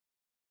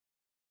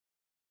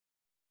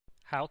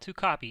How to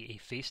copy a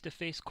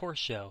face-to-face course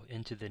shell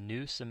into the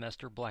new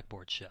semester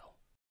Blackboard shell.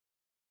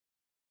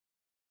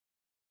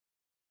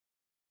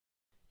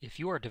 If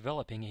you are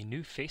developing a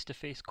new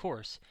face-to-face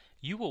course,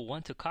 you will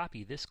want to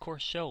copy this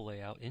course shell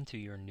layout into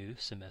your new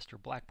semester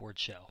Blackboard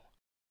shell.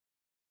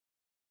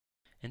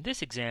 In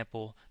this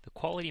example, the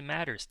Quality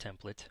Matters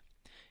template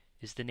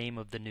is the name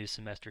of the new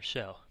semester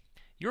shell.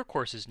 Your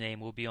course's name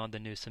will be on the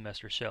new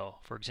semester shell,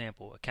 for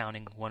example,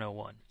 Accounting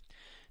 101.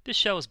 This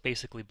shell is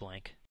basically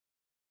blank.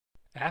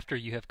 After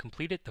you have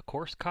completed the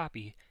course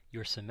copy,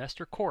 your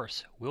semester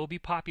course will be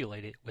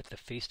populated with the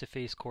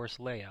face-to-face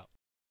course layout.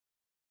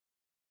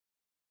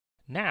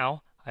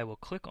 Now, I will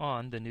click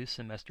on the new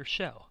semester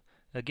shell.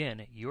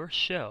 Again, your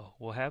shell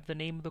will have the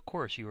name of the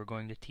course you are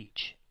going to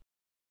teach.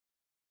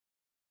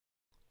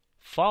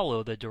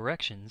 Follow the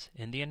directions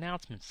in the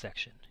announcements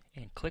section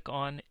and click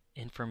on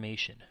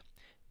Information.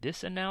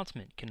 This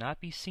announcement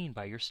cannot be seen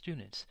by your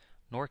students,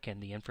 nor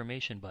can the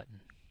Information button.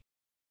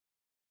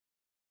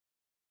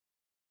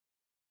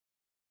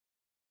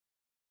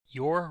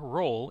 Your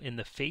role in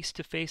the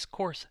face-to-face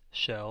course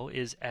shell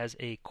is as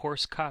a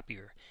course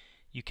copier.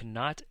 You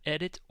cannot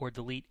edit or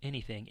delete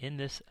anything in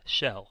this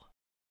shell.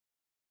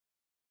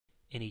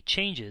 Any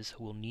changes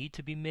will need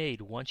to be made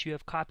once you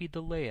have copied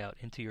the layout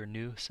into your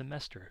new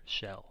semester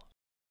shell.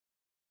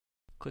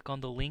 Click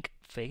on the link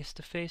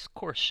Face-to-Face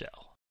Course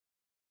Shell.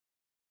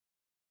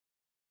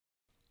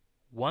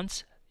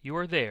 Once you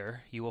are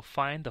there, you will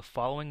find the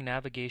following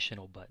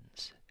navigational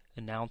buttons: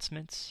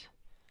 Announcements,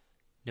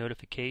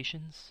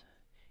 Notifications,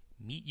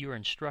 Meet Your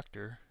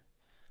Instructor,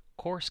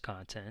 Course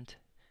Content,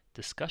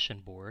 Discussion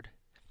Board,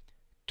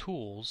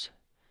 Tools,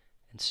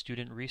 and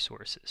Student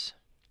Resources.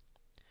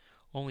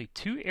 Only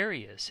 2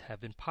 areas have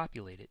been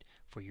populated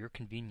for your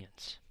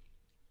convenience.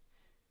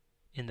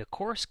 In the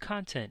Course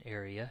Content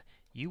area,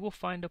 you will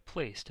find a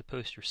place to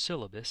post your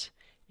syllabus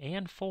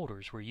and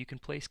folders where you can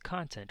place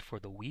content for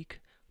the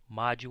week,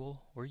 module,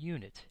 or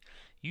unit.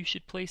 You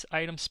should place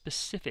items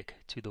specific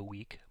to the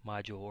week,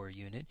 module, or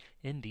unit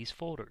in these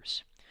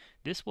folders.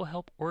 This will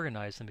help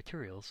organize the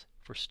materials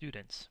for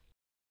students.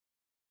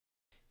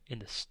 In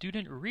the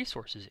Student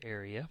Resources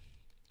area,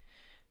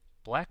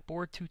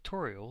 Blackboard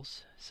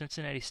Tutorials,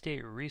 Cincinnati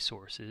State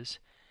Resources,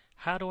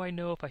 How Do I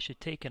Know If I Should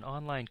Take an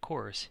Online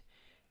Course,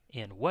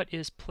 and What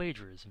is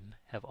Plagiarism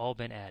have all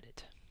been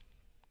added.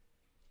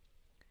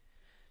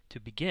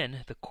 To begin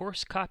the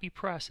course copy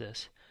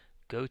process,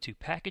 go to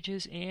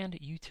Packages and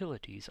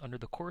Utilities under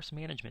the Course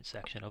Management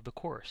section of the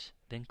course,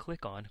 then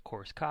click on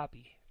Course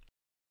Copy.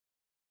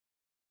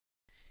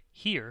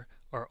 Here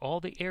are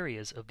all the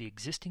areas of the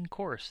existing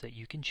course that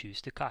you can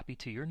choose to copy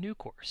to your new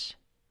course.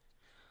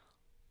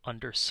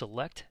 Under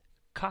Select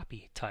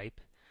Copy Type,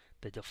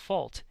 the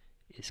default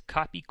is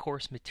Copy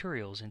Course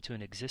Materials into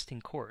an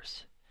existing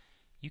course.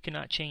 You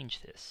cannot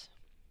change this.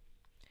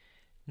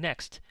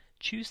 Next,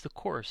 choose the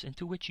course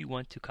into which you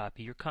want to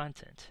copy your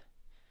content.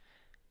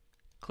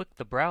 Click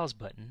the Browse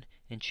button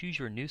and choose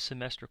your new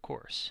semester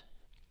course.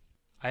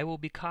 I will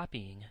be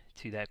copying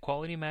to that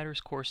Quality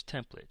Matters course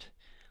template.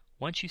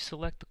 Once you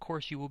select the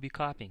course you will be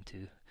copying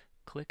to,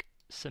 click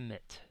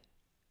Submit.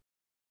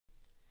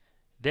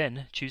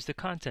 Then choose the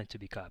content to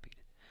be copied.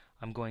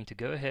 I'm going to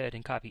go ahead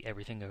and copy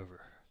everything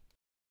over.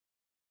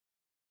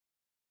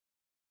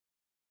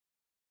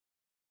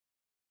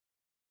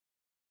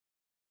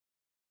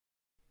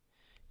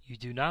 You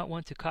do not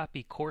want to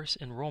copy course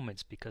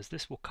enrollments because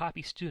this will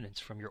copy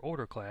students from your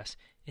older class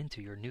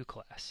into your new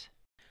class.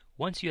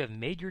 Once you have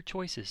made your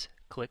choices,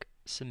 click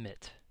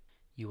Submit.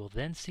 You will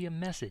then see a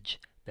message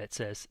that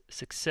says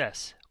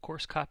Success,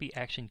 Course Copy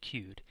Action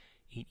Queued.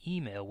 An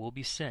email will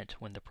be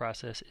sent when the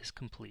process is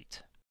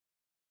complete.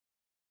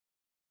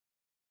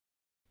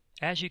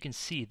 As you can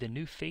see, the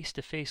new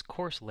face-to-face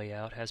course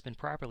layout has been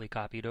properly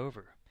copied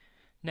over.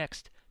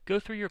 Next, go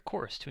through your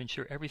course to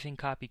ensure everything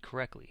copied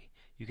correctly.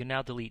 You can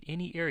now delete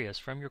any areas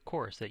from your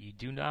course that you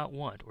do not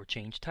want or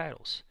change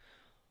titles.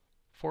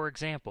 For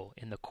example,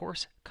 in the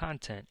Course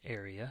Content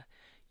area,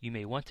 you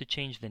may want to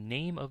change the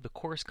name of the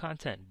Course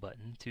Content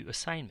button to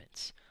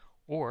Assignments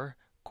or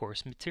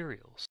Course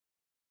Materials.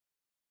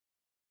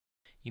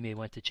 You may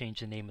want to change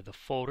the name of the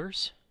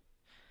folders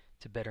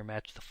to better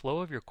match the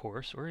flow of your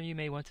course, or you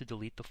may want to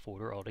delete the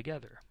folder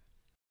altogether.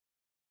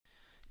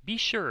 Be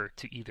sure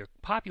to either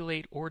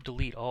populate or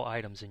delete all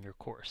items in your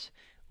course.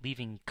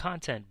 Leaving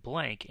content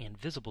blank and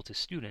visible to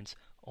students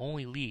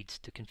only leads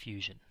to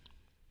confusion.